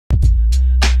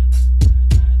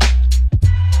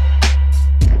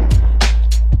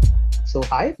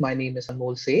Hi, my name is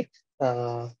Anmol Seth.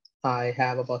 Uh, I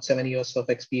have about 7 years of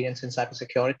experience in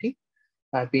cybersecurity.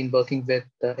 I've been working with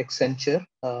Accenture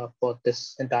for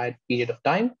this entire period of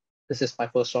time. This is my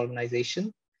first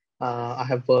organization. I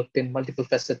have worked in multiple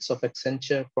facets of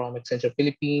Accenture, from Accenture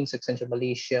Philippines, Accenture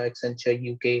Malaysia, Accenture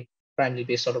UK, primarily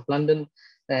based out of London,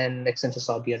 and Accenture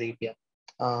Saudi Arabia.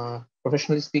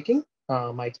 Professionally speaking,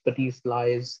 my expertise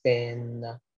lies in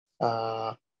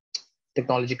uh,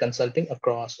 technology consulting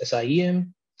across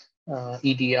SIEM,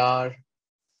 EDR,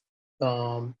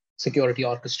 security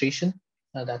orchestration,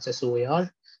 that's SOAR,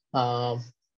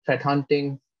 threat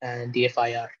hunting, and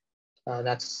DFIR.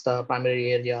 That's the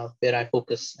primary area where I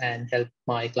focus and help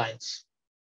my clients.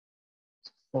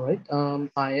 All right.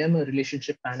 I am a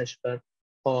relationship manager,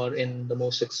 or in the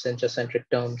most Accenture-centric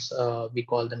terms, we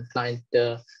call them client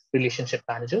relationship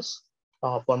managers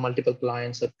for multiple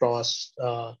clients across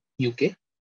UK.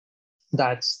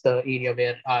 That's the area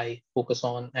where I focus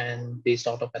on and based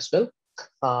out of as well.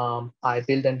 I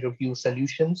build and review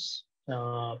solutions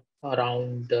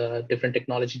around different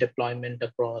technology deployment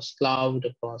across cloud,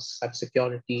 across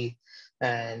cybersecurity,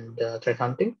 and threat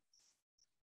hunting.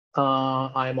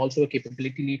 I am also a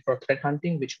capability lead for threat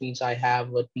hunting, which means I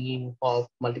have a team of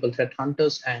multiple threat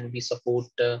hunters, and we support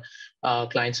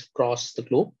clients across the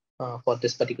globe for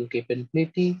this particular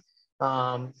capability.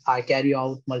 I carry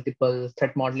out multiple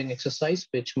threat modeling exercise,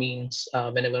 which means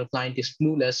whenever a client is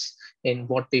clueless in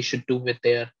what they should do with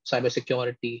their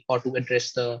cybersecurity or to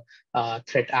address the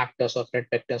threat actors or threat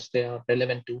vectors they are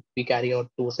relevant to, we carry out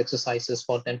those exercises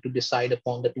for them to decide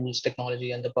upon the tools,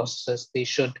 technology, and the processes they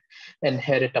should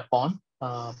inherit upon.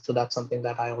 So that's something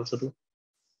that I also do.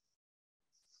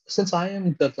 Since I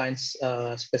am the client's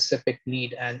specific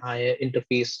lead and I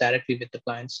interface directly with the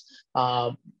clients,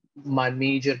 my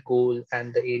major goal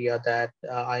and the area that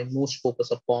I most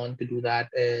focus upon to do that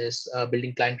is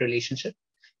building client relationship.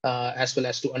 As well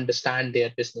as to understand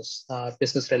their business.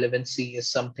 Business relevancy is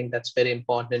something that's very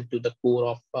important to the core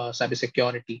of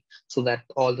cybersecurity, so that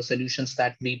all the solutions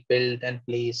that we build and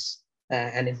place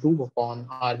and improve upon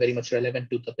are very much relevant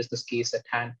to the business case at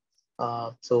hand.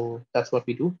 So that's what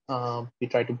we do. We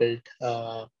try to build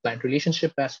client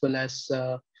relationship as well as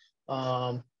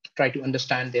um, try to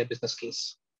understand their business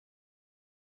case.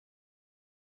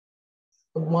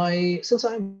 My since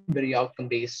I'm very outcome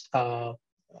based,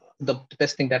 the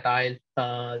best thing that I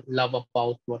love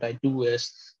about what I do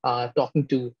is talking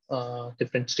to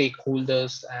different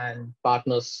stakeholders and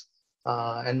partners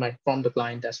and my from the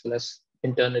client as well as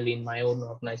internally in my own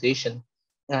organization,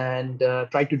 and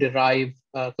try to derive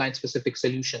client specific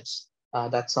solutions.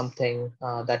 That's something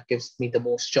that gives me the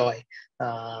most joy.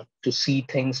 To see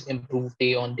things improve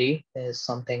day on day is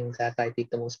something that I take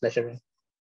the most pleasure in.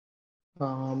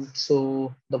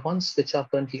 So the ones which are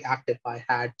currently active, I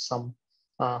had some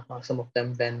of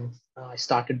them when I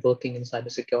started working in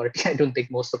cybersecurity. I don't think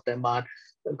most of them are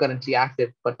currently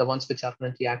active, but the ones which are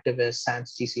currently active is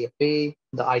SANS GCFA,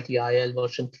 the ITIL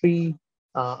version 3.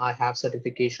 I have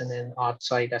certification in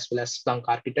ArcSight as well as Splunk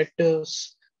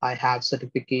Architectures. I have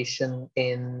certification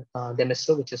in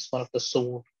Demisto, which is one of the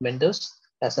SOAR vendors,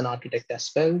 as an architect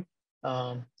as well.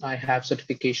 I have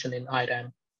certification in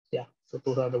IRAM. Yeah, so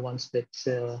those are the ones which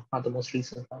are the most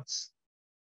recent ones.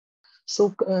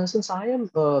 So since I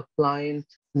am a client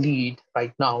lead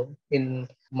right now in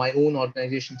my own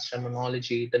organization's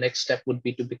terminology, the next step would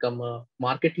be to become a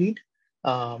market lead.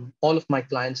 All of my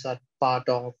clients are part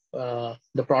of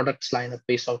the products lineup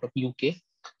based out of UK.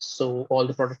 So all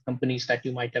the product companies that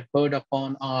you might have heard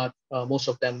upon are most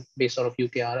of them based out of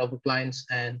UK are our clients.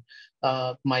 And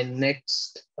my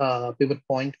next pivot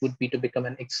point would be to become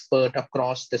an expert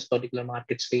across this particular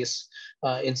market space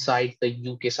inside the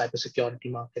UK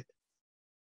cybersecurity market.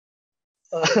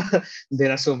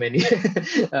 There are so many,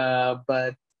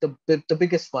 but the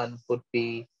biggest one would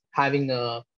be having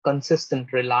a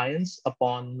consistent reliance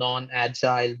upon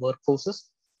non-agile workforces.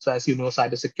 So as you know,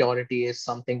 cybersecurity is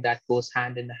something that goes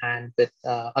hand in hand with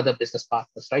other business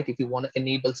partners, right? If you want to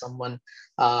enable someone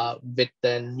with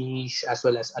a niche as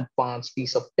well as advanced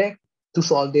piece of tech to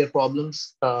solve their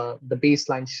problems, the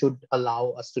baseline should allow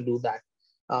us to do that.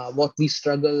 What we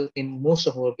struggle in most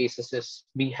of our cases is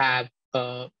we have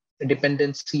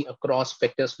dependency across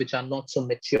vectors which are not so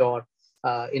mature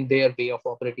in their way of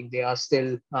operating. They are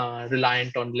still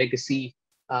reliant on legacy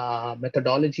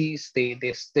methodologies.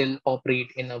 They still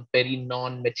operate in a very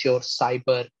non-mature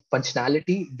cyber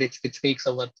functionality, which makes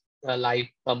our life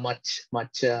a much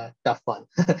tough one.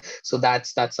 So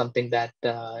that's something that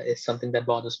is something that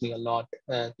bothers me a lot,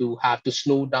 to have to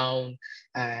slow down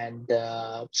and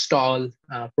stall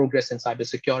progress in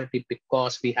cybersecurity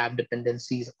because we have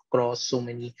dependencies across so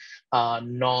many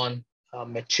non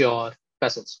mature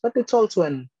facets. But it's also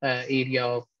an area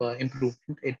of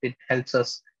improvement. It helps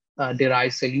us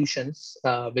derive solutions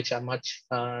which are much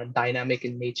dynamic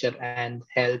in nature and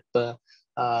help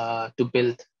to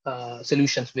build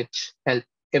solutions which help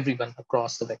everyone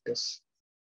across the vectors.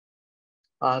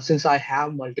 Since I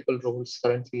have multiple roles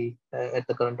currently at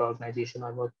the current organization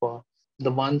I work for,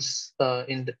 the ones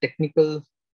in the technical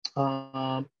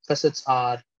facets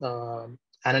are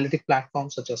analytic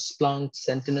platforms such as Splunk,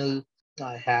 Sentinel.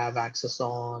 I have access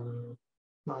on,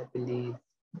 I believe,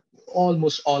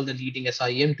 almost all the leading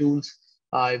SIEM tools.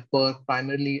 I work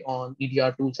primarily on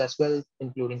EDR tools as well,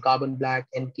 including Carbon Black,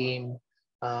 Endgame.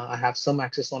 I have some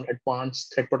access on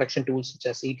advanced threat protection tools such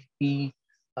as ATP,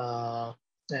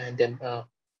 and then I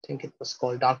think it was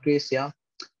called Darktrace, yeah.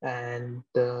 And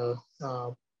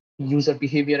user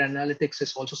behavior analytics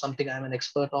is also something I'm an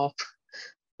expert of.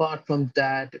 Apart from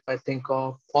that, if I think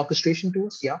of orchestration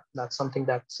tools, yeah, that's something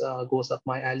that goes up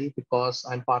my alley because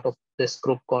I'm part of this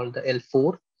group called the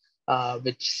L4,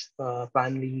 which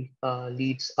primarily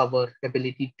leads our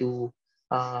ability to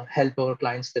help our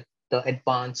clients with the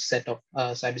advanced set of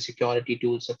cybersecurity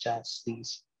tools such as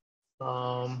these.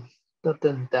 Um, Other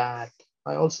than that,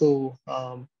 I also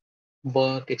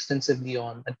work extensively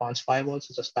on advanced firewalls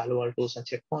such as Palo Altos and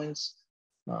checkpoints,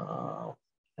 uh,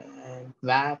 and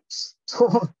VAPs.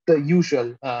 So the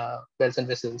usual bells and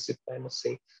whistles, if I must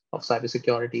say, of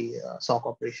cybersecurity SOC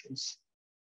operations.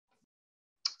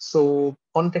 So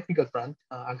on technical front,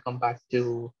 I'll come back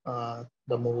to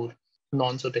the more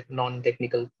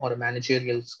non-technical or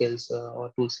managerial skills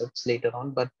or tool sets later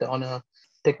on. But on a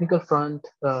technical front,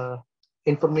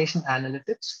 information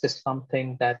analytics is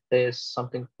something that is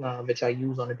something which I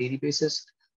use on a daily basis,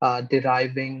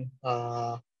 deriving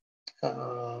uh,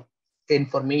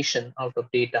 information out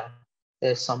of data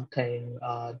is something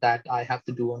that I have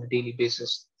to do on a daily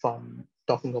basis, from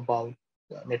talking about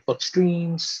network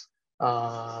streams,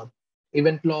 uh,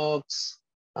 event logs,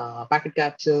 packet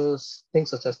captures, things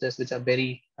such as this, which are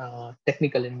very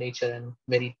technical in nature and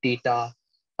very data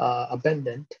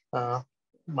abundant.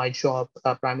 My job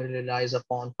primarily relies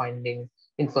upon finding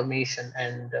information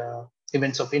and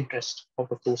events of interest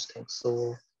out of those things.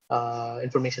 So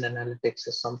information analytics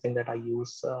is something that I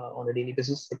use on a daily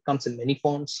basis. It comes in many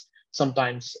forms.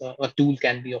 Sometimes a tool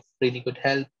can be of really good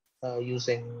help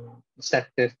using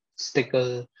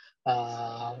statistical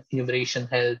enumeration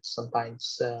helps.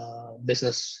 Sometimes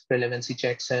business relevancy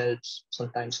checks helps.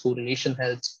 Sometimes correlation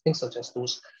helps. Things such as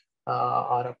those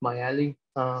are up my alley.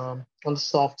 On the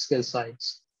soft skill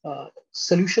sides,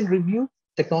 solution review,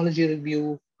 technology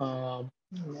review,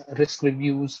 risk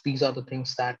reviews. These are the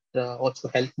things that also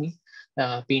help me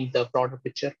paint the broader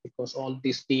picture, because all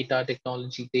these data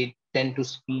technology, they tend to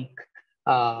speak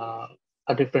uh,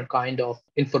 a different kind of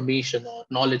information or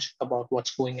knowledge about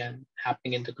what's going and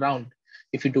happening in the ground.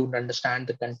 If you don't understand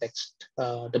the context,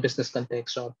 the business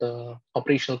context or the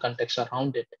operational context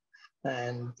around it,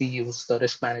 and we use the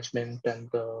risk management and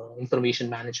the information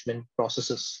management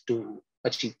processes to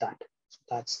achieve that. So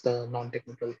that's the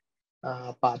non-technical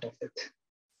part of it.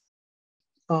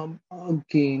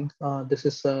 Again, this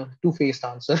is a two-faced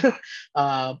answer.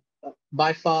 uh,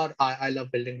 by far, I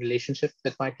love building relationships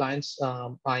with my clients.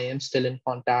 I am still in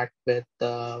contact with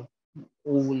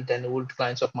old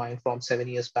clients of mine from 7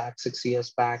 years back, 6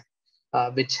 years back,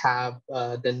 which have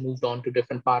then moved on to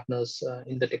different partners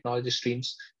in the technology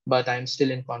streams. But I'm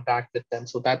still in contact with them.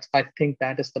 So that's, I think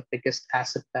that is the biggest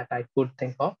asset that I could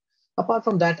think of. Apart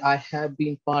from that, I have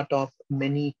been part of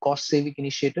many cost-saving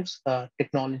initiatives.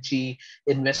 Technology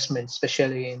investments,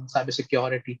 especially in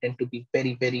cybersecurity, tend to be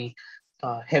very, very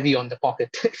heavy on the pocket,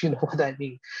 if you know what I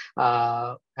mean.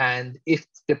 And if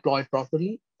deployed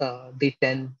properly, they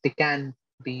can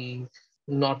be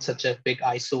not such a big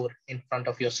eyesore in front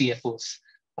of your CFOs.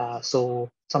 So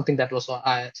something that was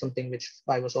something which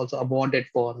I was also awarded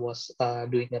for was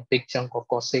doing a big chunk of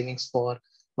cost savings for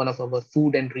one of our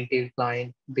food and retail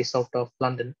client based out of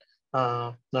London,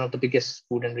 one of the biggest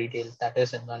food and retail that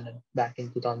is in London back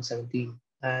in 2017.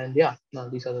 And yeah,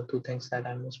 these are the two things that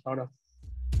I'm most proud of.